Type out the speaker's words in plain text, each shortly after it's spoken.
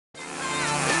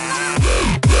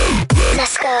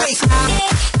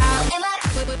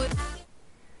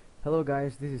Hello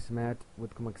guys, this is Matt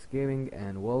with Comax Gaming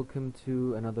and welcome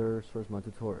to another SourceMod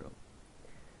tutorial.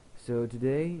 So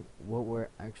today what we're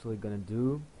actually gonna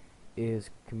do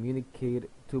is communicate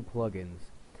two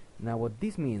plugins. Now what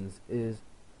this means is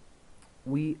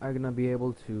we are gonna be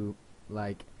able to,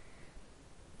 like,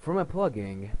 from a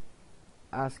plugin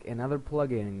ask another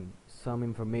plugin some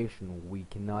information we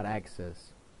cannot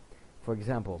access. For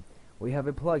example, we have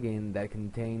a plugin that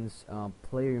contains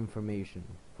player information.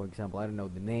 For example, I don't know,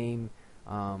 the name,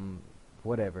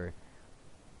 whatever,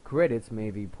 credits,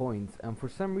 maybe points, and for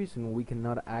some reason we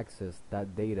cannot access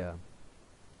that data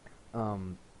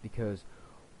because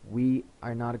we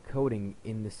are not coding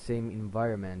in the same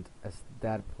environment as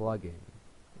that plugin.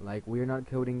 Like, we are not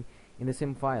coding in the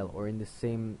same file or in the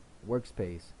same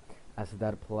workspace as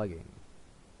that plugin,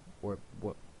 or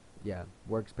what? Yeah,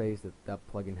 workspace that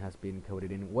plugin has been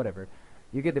coded in, whatever.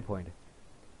 You get the point.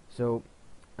 So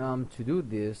to do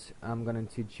this, I'm gonna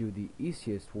teach you the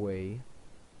easiest way,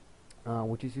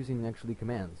 which is using actually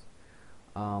commands.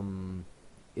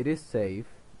 It is safe,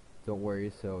 don't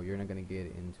worry, so you're not gonna get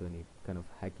into any kind of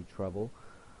hacky trouble.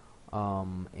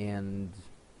 And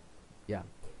yeah,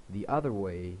 the other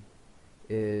way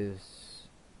is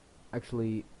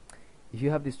actually, if you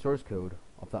have the source code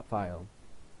of that file,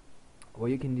 what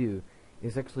you can do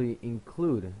is actually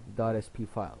include .sp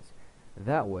files.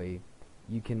 That way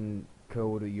you can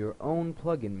code your own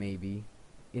plugin maybe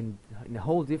in a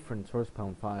whole different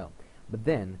source.pound file, but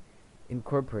then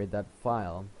incorporate that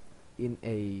file in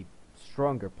a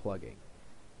stronger plugin.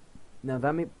 Now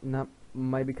that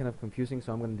might be kind of confusing,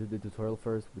 so I'm going to do the tutorial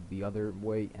first with the other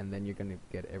way, and then you're going to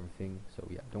get everything. So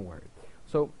yeah, don't worry.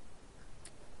 So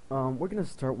we're going to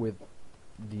start with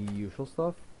the usual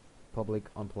stuff: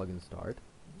 public unplugin start.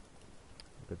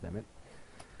 God damn it.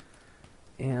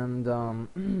 And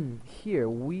here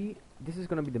this is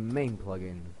gonna be the main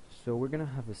plugin, so we're gonna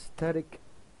have a static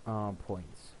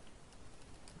points,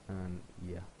 and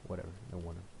yeah, whatever, I don't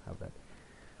wanna have that.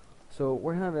 So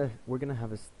we're gonna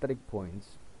have a static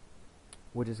points,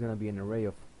 which is gonna be an array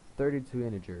of 32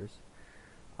 integers,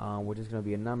 which is gonna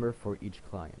be a number for each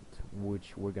client,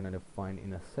 which we're gonna define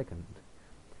in a second.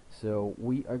 So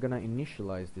we are gonna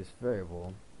initialize this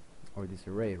variable, or this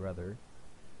array rather,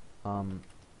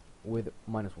 with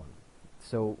 -1.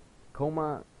 So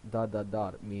comma ...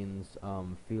 means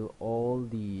fill all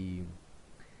the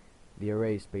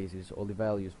array spaces, all the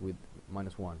values with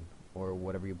 -1, or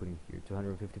whatever you put in here,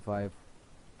 255.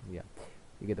 Yeah,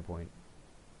 you get the point.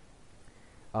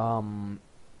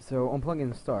 So on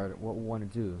plugin start, what we want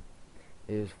to do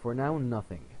is, for now,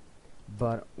 nothing,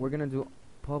 but we're gonna do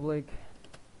public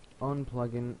on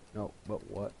plugin, no, but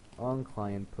what, on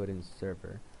client put in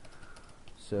server.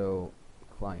 So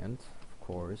client, of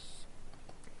course,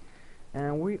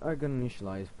 and we are gonna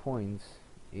initialize points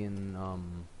in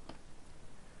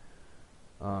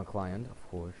client, of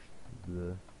course,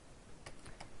 the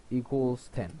equals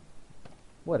 10,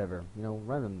 whatever, you know,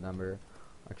 random number,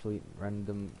 actually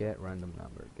random, get random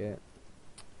number, get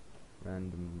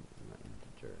random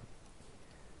integer.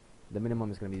 The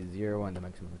minimum is gonna be 0 and the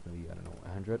maximum is gonna be, I don't know,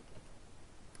 100.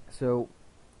 So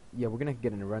yeah, we're gonna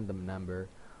get a random number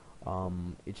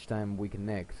each time we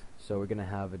connect, so we're gonna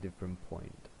have a different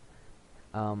point.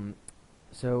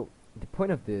 So the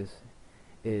point of this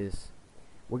is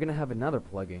we're gonna have another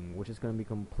plugin which is gonna be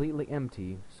completely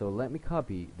empty. So let me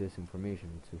copy this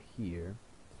information to here,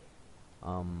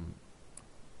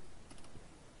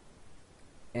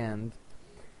 and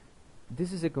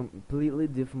this is a completely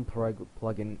different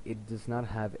plugin. It does not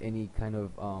have any kind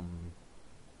of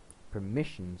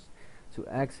permissions to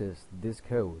access this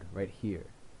code right here,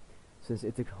 since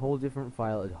it's a whole different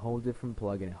file, a whole different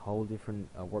plugin, a whole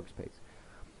different workspace.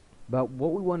 But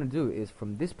what we want to do is,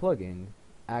 from this plugin,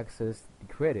 access the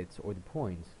credits or the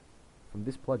points from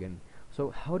this plugin. So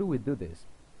how do we do this?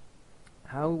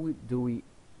 How do we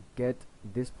get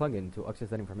this plugin to access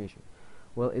that information?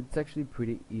 Well, it's actually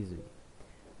pretty easy.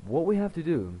 What we have to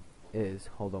do is,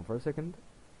 hold on for a second,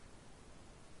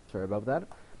 sorry about that.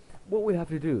 What we have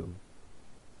to do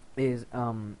is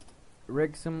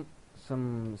reg some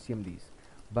CMDs.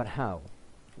 But how?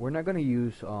 We're not gonna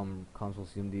use console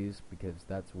CMDs because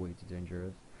that's way too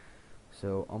dangerous.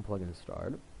 So unplug and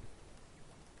start.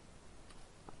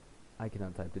 I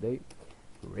cannot type today.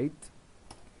 Great.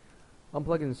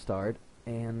 Unplug and start,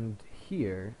 and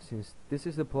here, since this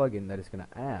is the plugin that is gonna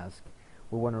ask,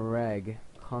 we want to reg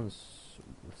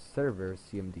server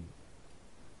CMD,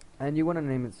 and you want to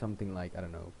name it something like, I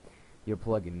don't know, your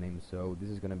plugin name. So this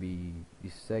is gonna be the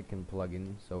second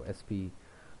plugin, so sp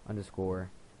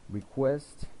underscore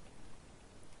request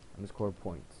underscore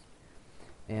points,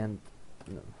 and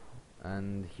no,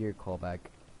 and here callback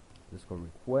underscore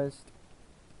request.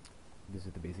 This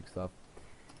is the basic stuff.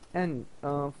 And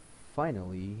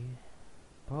finally,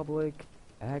 public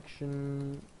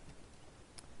action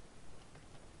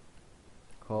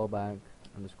callback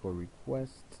underscore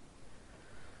request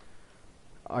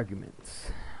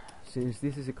arguments. Since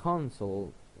this is a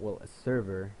console, well, a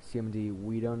server CMD,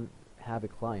 we don't have a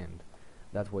client.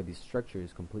 That's why the structure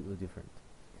is completely different.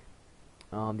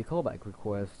 The callback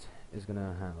request is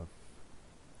gonna have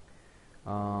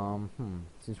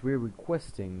since we're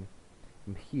requesting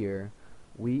from here,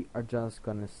 we are just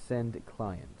gonna send a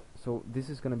client. So this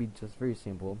is gonna be just very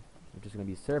simple. It's just gonna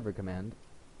be server command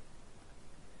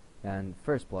and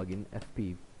first plugin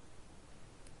fp,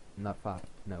 not fap,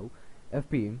 no,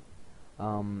 fp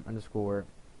underscore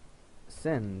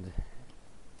send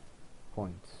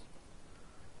points,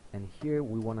 and here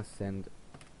we want to send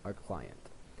our client.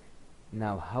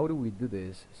 Now, how do we do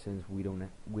this since we don't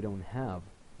have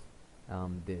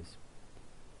this?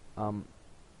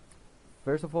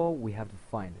 First of all, we have to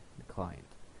find the client.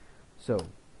 So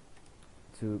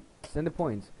to send the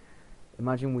points,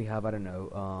 imagine we have, I don't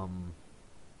know,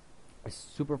 a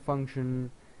super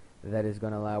function that is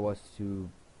gonna allow us to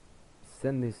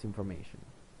send this information.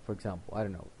 For example, I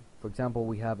don't know. For example,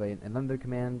 we have another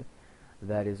command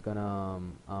that is gonna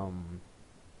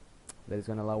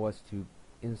allow us to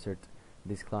insert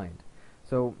this client.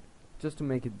 So just to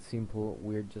make it simple,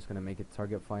 we're just gonna make it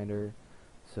target finder.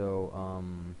 So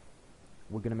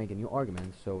we're gonna make a new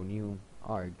argument. So new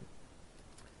arg,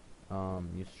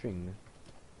 new string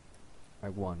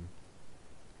arg1,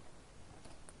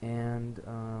 and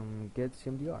get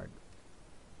cmd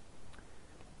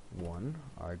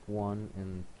arg1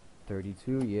 and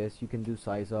 32. Yes, you can do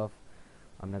size off.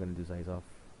 I'm not gonna do size off.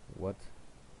 What?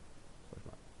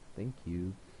 Thank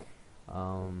you.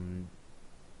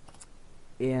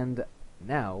 And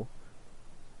now,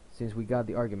 since we got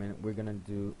the argument, we're gonna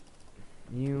do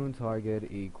new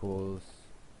target equals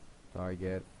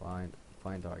target find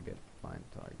target.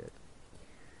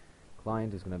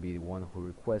 Client is gonna be the one who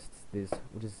requests this,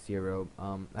 which is 0.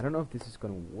 I don't know if this is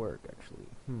gonna work actually.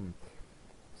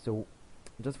 So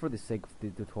just for the sake of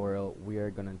the tutorial, we are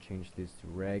gonna change this to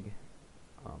reg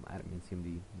admin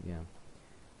cmd.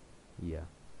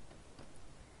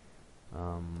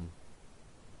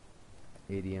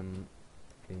 ADM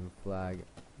flag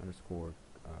underscore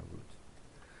root.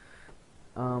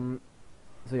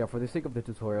 So yeah, for the sake of the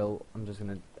tutorial, I'm just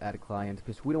gonna add a client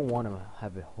because we don't want to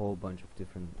have a whole bunch of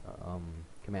different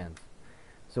commands.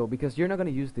 So because you're not gonna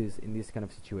use this in these kind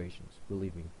of situations,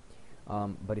 believe me.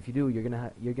 But if you do, you're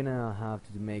gonna have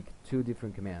to make two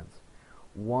different commands,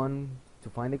 one to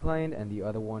find the client and the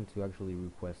other one to actually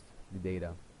request the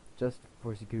data. Just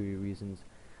for security reasons,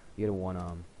 you don't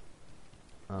wanna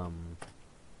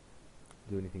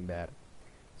do anything bad.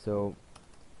 So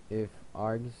if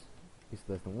args is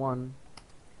less than 1,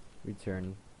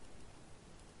 return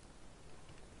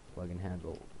plugin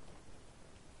handle.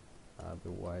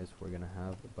 Otherwise, we're gonna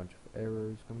have a bunch of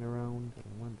errors coming around. I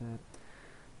don't want that.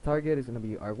 Target is gonna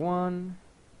be arg1.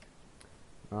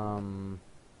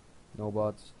 No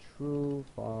bots, true,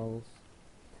 false.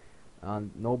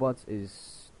 No bots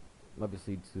is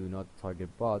obviously to not target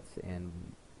bots, and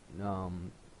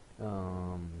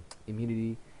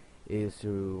immunity is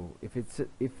to, if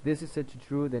this is set to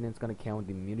true, then it's gonna count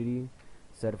the immunity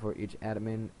set for each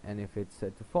admin, and if it's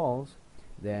set to false,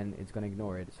 then it's gonna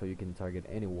ignore it, so you can target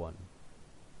anyone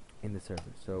in the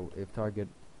server. So if target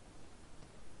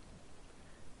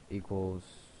equals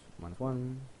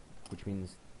 -1, which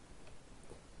means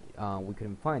we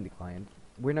couldn't find the client,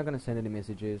 we're not gonna send any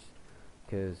messages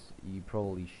because you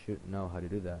probably should know how to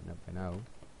do that by now.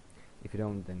 If you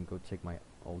don't, then go check my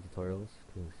old tutorials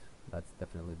because that's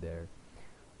definitely there.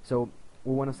 So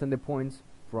we want to send the points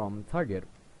from target.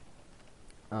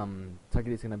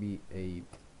 Target is gonna be a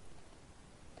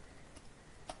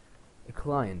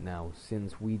client now,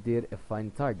 since we did a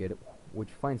find target,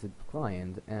 which finds a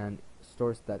client and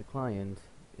stores that client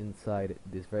inside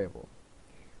this variable.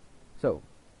 So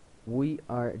we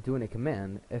are doing a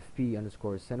command fp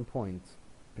underscore send points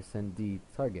 %d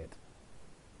target.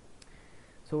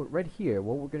 So right here,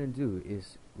 what we're gonna do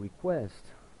is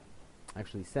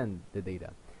send the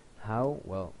data. How?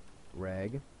 Well,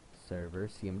 reg server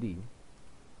cmd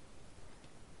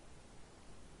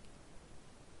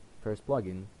first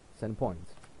plugin send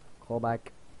points,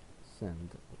 callback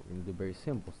send. We're gonna do very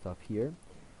simple stuff here,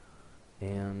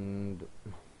 and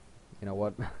you know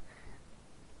what?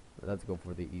 Let's go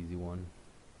for the easy one.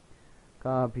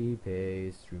 Copy,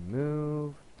 paste,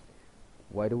 remove,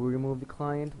 Why do we remove the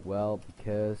client? Well,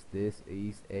 because this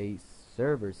is a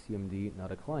server CMD,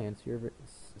 not a client server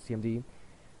CMD.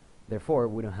 Therefore,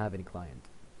 we don't have any client.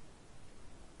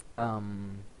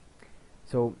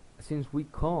 So since we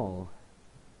call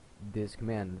this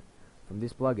command from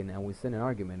this plugin and we send an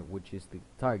argument, which is the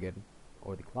target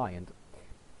or the client,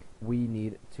 we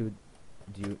need to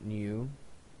do new,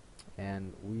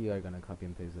 and we are gonna copy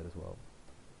and paste that as well.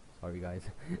 Sorry guys.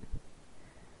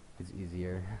 It's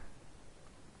easier.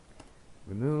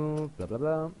 Remove blah blah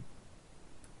blah,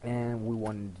 and we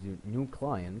want to do new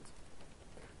client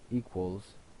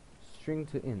equals string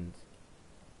to int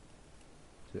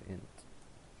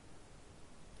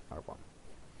r1.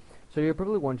 So you're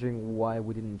probably wondering why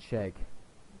we didn't check,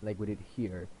 like we did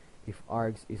here, if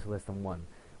args is less than 1.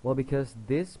 Well, because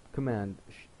this command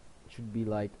should be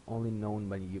like only known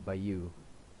by you.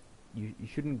 You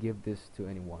shouldn't give this to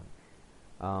anyone.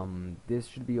 This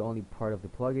should be only part of the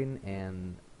plugin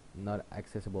and not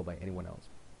accessible by anyone else.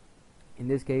 In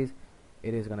this case,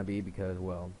 it is gonna be because,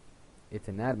 well, it's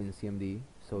an admin CMD,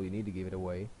 so you need to give it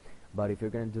away. But if you're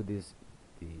gonna do this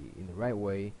in the right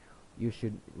way, you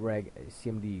should reg a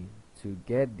CMD to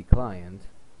get the client,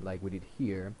 like we did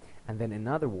here, and then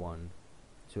another one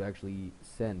to actually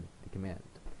send the command.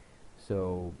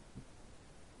 So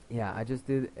yeah, I just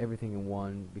did everything in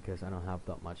one because I don't have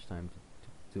that much time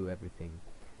to do everything.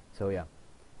 So yeah,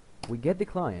 we get the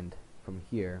client from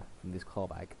here, from this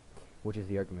callback, which is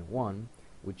the argument 1.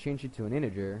 We change it to an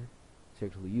integer to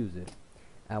actually use it.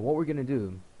 And what we're gonna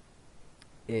do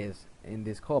is, in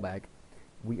this callback,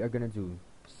 we are gonna do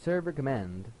server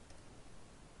command.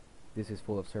 This is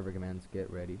full of server commands, get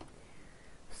ready.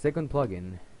 Second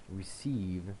plugin,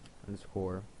 receive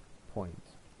underscore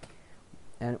points.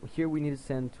 And here we need to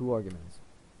send 2 arguments.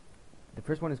 The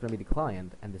first one is going to be the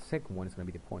client, and the second one is going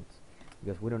to be the points,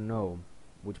 because we don't know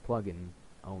which plugin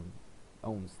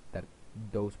owns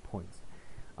those points.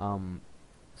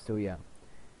 So yeah,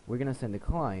 we're going to send the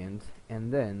client,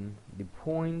 and then the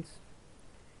points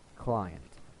client.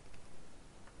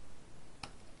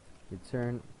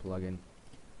 Return plugin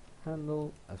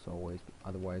handle as always,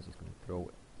 otherwise it's going to throw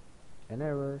an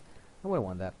error. I wouldn't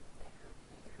want that.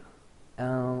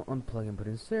 Unplug and put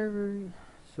in server.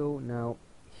 So now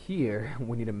here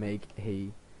we need to make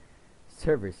a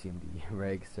server CMD,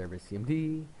 reg server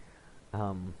CMD,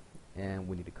 and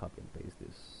we need to copy and paste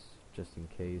this just in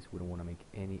case we don't want to make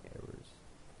any errors.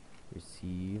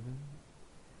 Receive,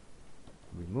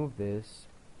 remove this,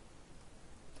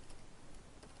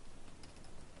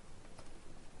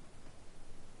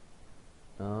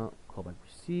 callback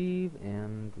receive,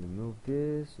 and remove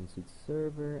this since it's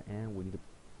server, and we need to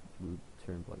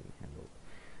return plugin handle.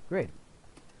 Great.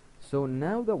 So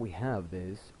now that we have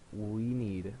this, we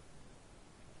need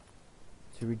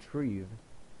to retrieve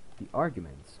the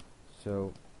arguments.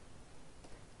 So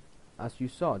as you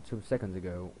saw 2 seconds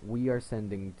ago, we are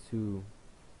sending 2,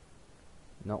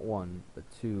 not 1 but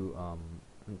 2.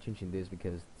 I'm changing this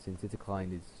because since it's a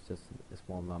client, it's just a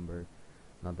small number,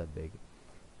 not that big.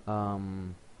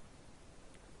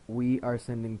 We are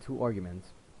sending 2 arguments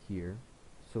here,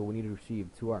 so we need to receive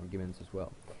 2 arguments as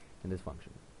well in this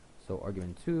function. So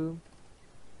argument 2,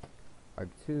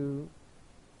 arg2,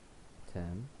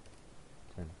 10,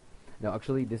 10. Now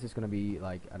actually this is gonna be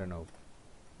like, I don't know,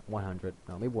 100,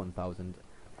 no, maybe 1000,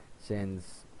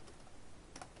 since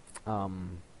it's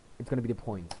gonna be the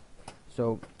point.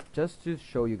 So just to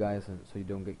show you guys and so you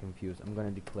don't get confused, I'm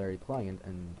gonna declare a client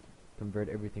and convert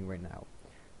everything right now.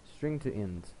 String to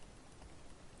int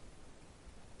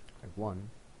arg1,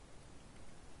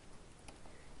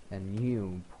 and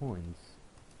new points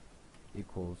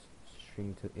equals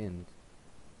string to int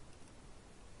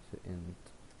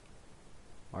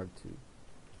arg2,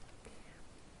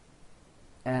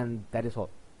 and that is all.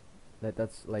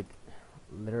 That's like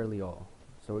literally all.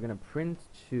 So we're gonna print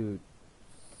to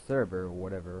server or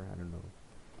whatever, I don't know.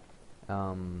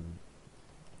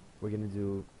 We're gonna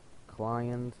do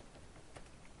client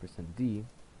 %d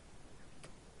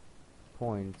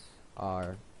points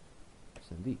are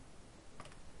 %d,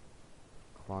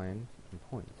 client and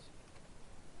points.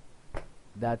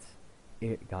 That's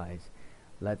it, guys.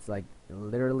 That's like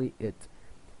literally it.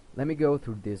 Let me go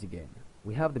through this again.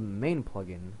 We have the main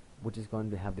plugin, which is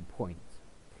going to have the points,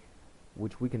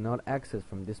 which we cannot access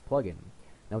from this plugin.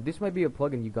 Now this might be a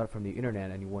plugin you got from the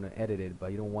internet and you want to edit it,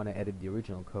 but you don't want to edit the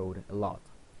original code a lot.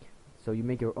 So you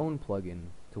make your own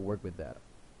plugin to work with that.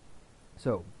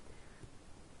 So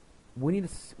we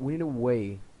need a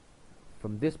way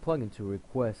from this plugin to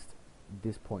request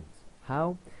these points.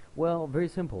 How? Well, very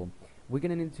simple. We're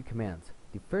gonna need 2 commands.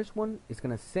 The first one is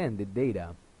gonna send the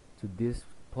data to this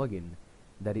plugin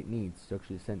that it needs to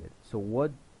actually send it. So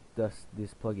what does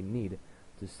this plugin need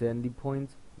to send the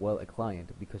points? Well, a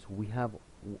client, because we have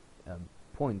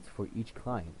points for each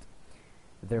client.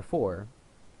 Therefore,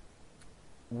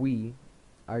 we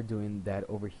are doing that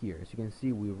over here. As you can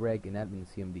see, we reg an admin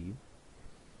CMD,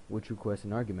 which requests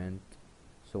an argument.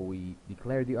 So we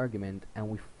declare the argument and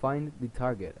we find the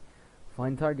target.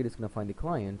 Find target is going to find the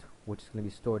client, which is going to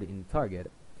be stored in the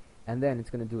target, and then it's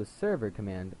going to do a server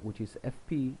command, which is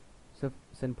fp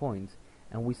send points,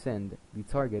 and we send the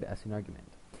target as an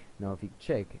argument. Now if you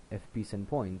check fp send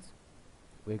points,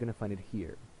 we're going to find it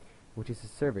here, which is a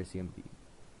server CMD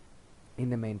in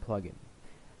the main plugin.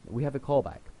 We have a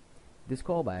callback. This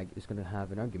callback is going to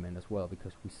have an argument as well,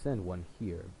 because we send one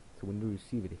here, so when we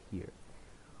receive it here,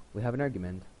 we have an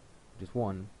argument, which is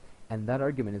 1, and that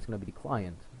argument is going to be the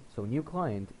client. So new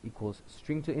client equals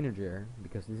string to integer,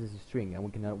 because this is a string and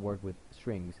we cannot work with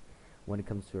strings when it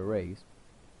comes to arrays,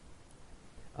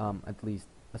 at least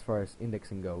as far as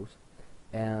indexing goes.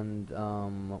 And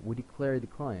we declare the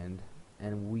client,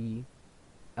 and we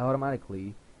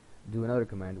automatically do another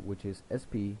command, which is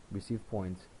sp receive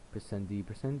points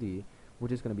 %d%d,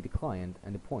 which is going to be the client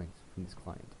and the points from this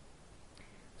client.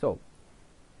 So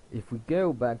if we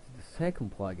go back to the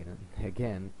second plugin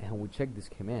again and we check this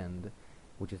command,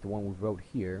 which is the one we wrote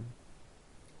here,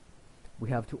 we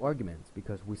have 2 arguments,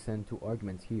 because we send 2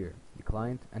 arguments here, the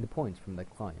client and the points from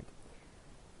that client.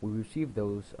 We receive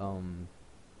those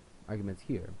arguments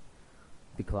here,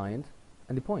 the client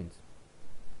and the points,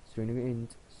 string to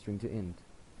int, string to int,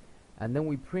 and then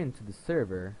we print to the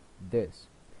server this.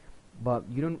 But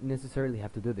you don't necessarily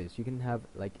have to do this. You can have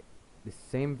like the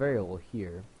same variable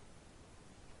here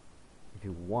if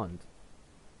you want.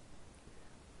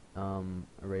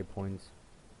 Array points,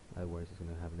 otherwise it's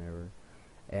gonna have an error.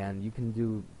 And you can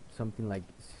do something like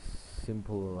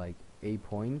simple, like a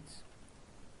points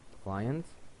client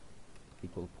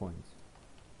equal points,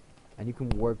 and you can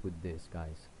work with this,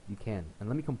 guys. You can. And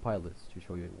let me compile this to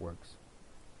show you it works.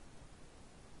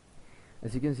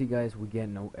 As you can see, guys, we get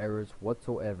no errors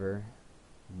whatsoever.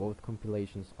 Both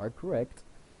compilations are correct.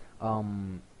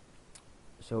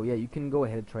 So yeah, you can go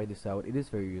ahead and try this out. It is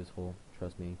very useful,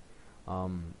 trust me.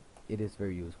 It is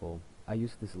very useful. I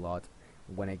use this a lot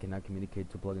when I cannot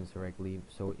communicate to plugins directly.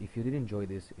 So if you did enjoy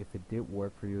this, if it did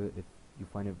work for you, if you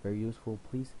find it very useful,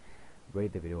 please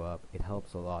rate the video up. It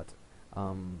helps a lot.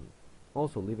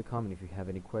 Also, leave a comment if you have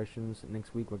any questions.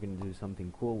 Next week we're going to do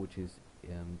something cool, which is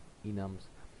enums.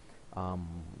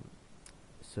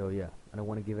 So yeah, I don't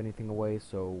want to give anything away,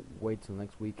 so wait till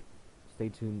next week. Stay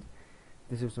tuned.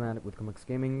 This is SourceMod with Comax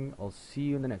Gaming. I'll see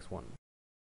you in the next one.